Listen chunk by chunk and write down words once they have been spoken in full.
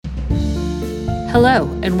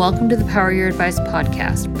Hello, and welcome to the Power Your Advice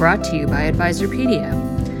podcast, brought to you by Advisorpedia.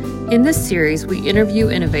 In this series, we interview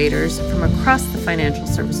innovators from across the financial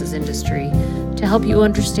services industry to help you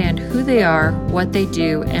understand who they are, what they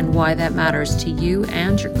do, and why that matters to you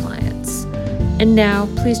and your clients. And now,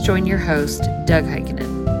 please join your host, Doug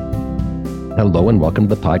Heikkinen. Hello, and welcome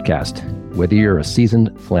to the podcast. Whether you're a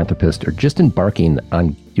seasoned philanthropist or just embarking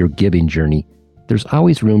on your giving journey, there's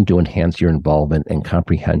always room to enhance your involvement and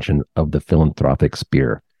comprehension of the philanthropic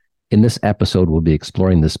sphere. In this episode, we'll be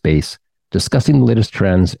exploring this space, discussing the latest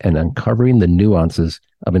trends, and uncovering the nuances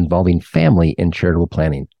of involving family in charitable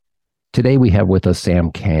planning. Today, we have with us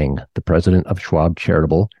Sam Kang, the president of Schwab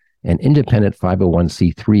Charitable, an independent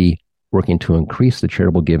 501c3 working to increase the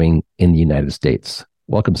charitable giving in the United States.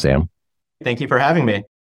 Welcome, Sam. Thank you for having me.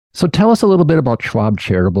 So tell us a little bit about Schwab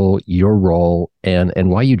Charitable, your role, and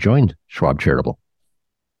why you joined Schwab Charitable.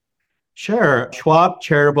 Sure. Schwab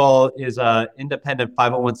Charitable is an independent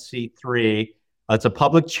 501c3. It's a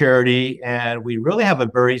public charity, and we really have a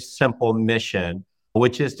very simple mission,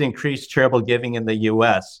 which is to increase charitable giving in the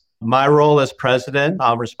U.S. My role as president,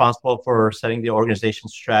 I'm responsible for setting the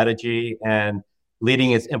organization's strategy and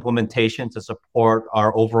leading its implementation to support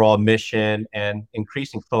our overall mission and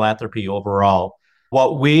increasing philanthropy overall.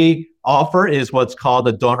 What we offer is what's called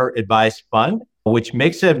a donor advised fund, which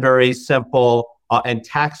makes it very simple and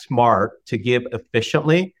tax smart to give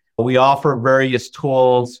efficiently. We offer various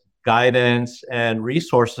tools, guidance, and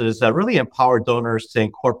resources that really empower donors to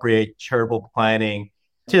incorporate charitable planning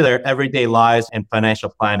to their everyday lives and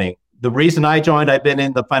financial planning. The reason I joined, I've been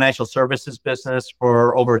in the financial services business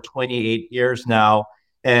for over 28 years now.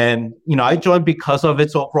 And, I joined because of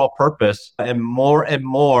its overall purpose. And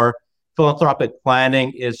more, philanthropic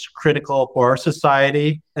planning is critical for our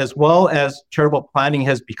society, as well as charitable planning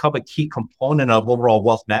has become a key component of overall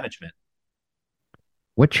wealth management.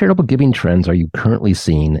 What charitable giving trends are you currently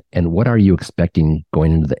seeing, and what are you expecting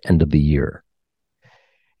going into the end of the year?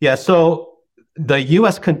 Yeah, so the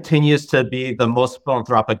U.S. continues to be the most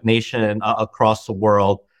philanthropic nation across the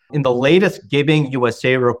world. In the latest Giving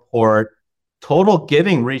USA report, total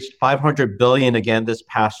giving reached $500 billion again this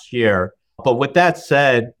past year. But with that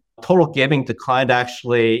said, total giving declined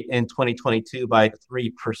actually in 2022 by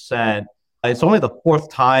 3%. It's only the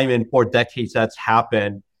fourth time in 4 decades that's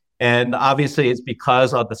happened. And obviously it's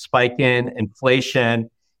because of the spike in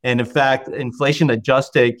inflation. And in fact, inflation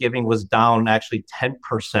adjusted giving was down actually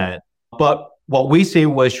 10%. But what we see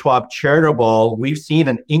with Schwab Charitable, we've seen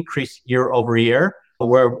an increase year over year,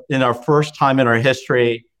 where in our first time in our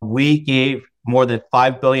history, we gave more than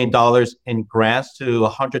 $5 billion in grants to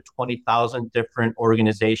 120,000 different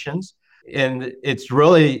organizations. And it's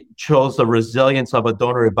really shows the resilience of a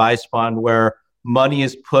donor advised fund where money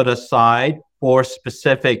is put aside for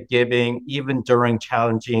specific giving, even during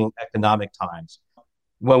challenging economic times.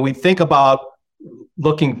 When we think about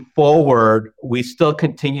looking forward, we still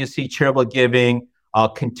continue to see charitable giving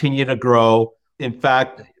continue to grow. In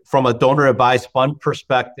fact, from a donor advised fund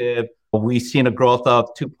perspective, we've seen a growth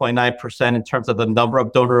of 2.9% in terms of the number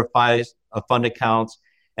of donor advised fund accounts.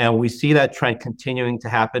 And we see that trend continuing to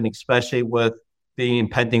happen, especially with the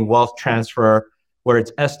impending wealth transfer, where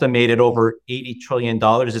it's estimated over $80 trillion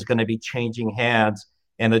is going to be changing hands.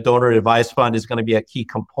 And the donor advised fund is going to be a key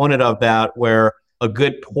component of that, where a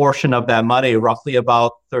good portion of that money, roughly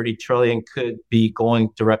about $30 trillion, could be going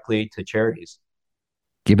directly to charities.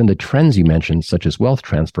 Given the trends you mentioned, such as wealth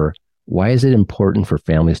transfer, why is it important for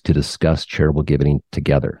families to discuss charitable giving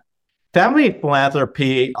together? Family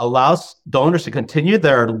philanthropy allows donors to continue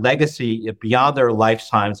their legacy beyond their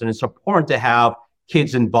lifetimes, and it's important to have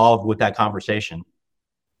kids involved with that conversation.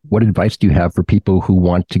 What advice do you have for people who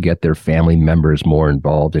want to get their family members more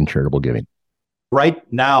involved in charitable giving? Right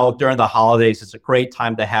now, during the holidays, it's a great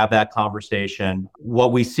time to have that conversation.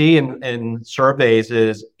 What we see in surveys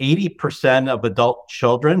is 80% of adult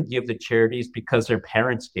children give to charities because their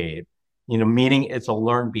parents gave, meaning it's a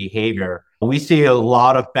learned behavior. We see a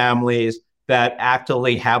lot of families that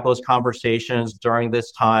actively have those conversations during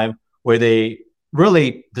this time where they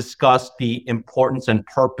really discuss the importance and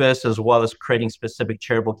purpose, as well as creating specific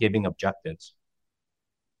charitable giving objectives.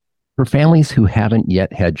 For families who haven't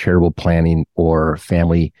yet had charitable planning or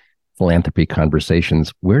family philanthropy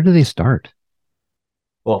conversations, where do they start?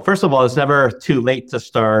 Well, first of all, it's never too late to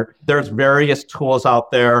start. There's various tools out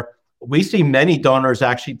there. We see many donors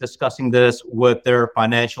actually discussing this with their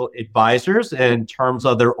financial advisors in terms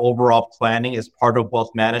of their overall planning as part of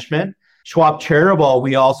wealth management. Schwab Charitable,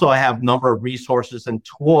 we also have a number of resources and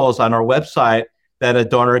tools on our website that a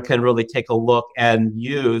donor can really take a look and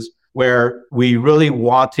use, where we really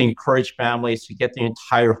want to encourage families to get the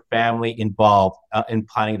entire family involved in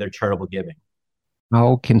planning their charitable giving.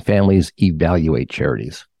 How can families evaluate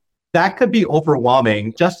charities? That could be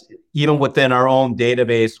overwhelming. Just even within our own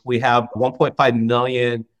database, we have 1.5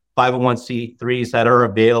 million 501c3s that are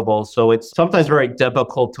available. So it's sometimes very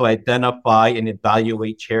difficult to identify and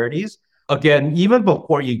evaluate charities. Again, even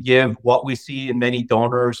before you give, what we see in many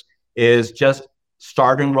donors is just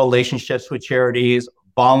starting relationships with charities,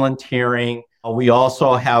 volunteering. We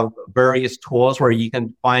also have various tools where you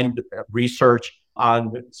can find research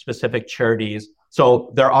on specific charities.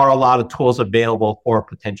 So there are a lot of tools available for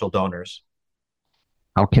potential donors.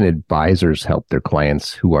 How can advisors help their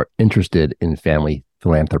clients who are interested in family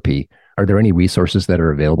philanthropy? Are there any resources that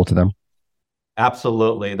are available to them?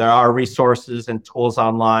 Absolutely. There are resources and tools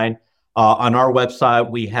online. On our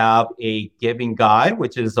website, we have a giving guide,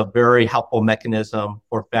 which is a very helpful mechanism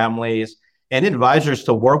for families and advisors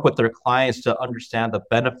to work with their clients to understand the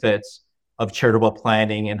benefits of charitable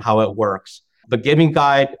planning and how it works. The giving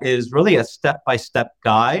guide is really a step-by-step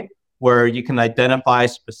guide where you can identify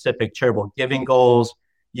specific charitable giving goals.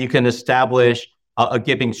 You can establish a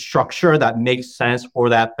giving structure that makes sense for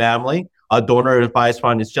that family. A donor advised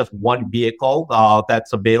fund is just one vehicle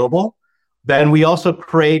that's available. Then we also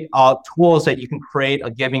create tools that you can create a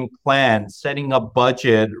giving plan, setting a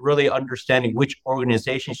budget, really understanding which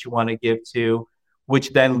organizations you want to give to,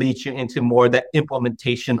 which then leads you into more the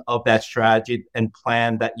implementation of that strategy and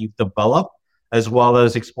plan that you've developed, as well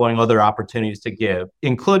as exploring other opportunities to give,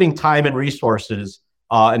 including time and resources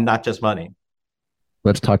and not just money.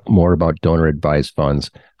 Let's talk more about donor advised funds.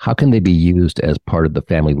 How can they be used as part of the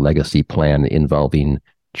family legacy plan involving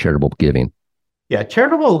charitable giving? Yeah,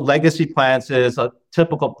 charitable legacy plans is a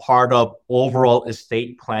typical part of overall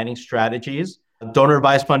estate planning strategies. Donor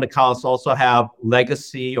advised fund accounts also have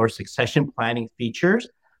legacy or succession planning features.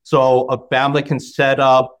 So a family can set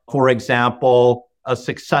up, for example, a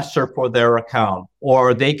successor for their account,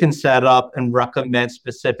 or they can set up and recommend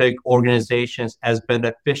specific organizations as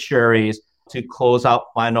beneficiaries to close out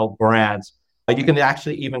final grants. You can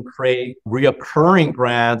actually even create reoccurring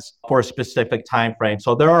grants for a specific time frame.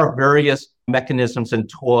 So there are various mechanisms and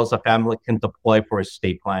tools a family can deploy for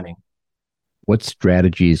estate planning. What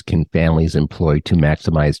strategies can families employ to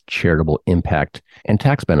maximize charitable impact and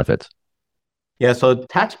tax benefits? Yeah, so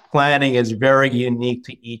tax planning is very unique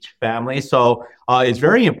to each family. So it's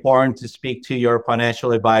very important to speak to your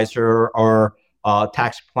financial advisor or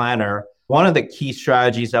tax planner. One of the key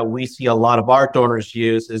strategies that we see a lot of our donors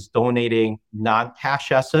use is donating non-cash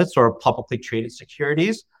assets or publicly traded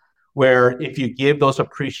securities, where if you give those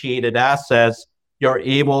appreciated assets, you're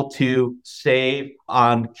able to save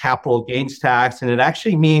on capital gains tax. And it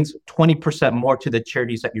actually means 20% more to the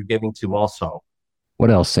charities that you're giving to also.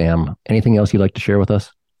 What else, Sam? Anything else you'd like to share with us?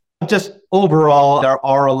 Just overall, there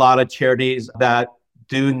are a lot of charities that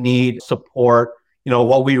do need support.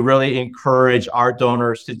 What we really encourage our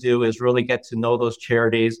donors to do is really get to know those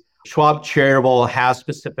charities. Schwab Charitable has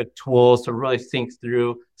specific tools to really think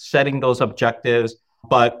through setting those objectives.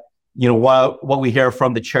 But what we hear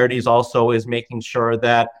from the charities also is making sure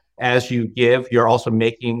that as you give, you're also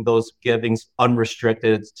making those givings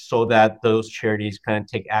unrestricted so that those charities can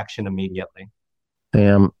take action immediately.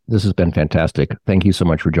 Sam, this has been fantastic. Thank you so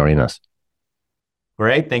much for joining us.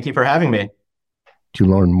 Great. Thank you for having me. To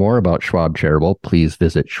learn more about Schwab Charitable, please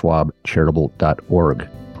visit schwabcharitable.org.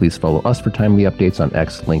 Please follow us for timely updates on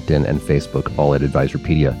X, LinkedIn, and Facebook, all at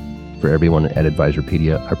Advisorpedia. For everyone at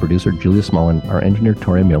Advisorpedia, our producer, Julia Smolin, our engineer,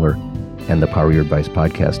 Tori Miller, and the Power Your Advice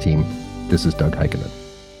podcast team, this is Doug Heikkinen.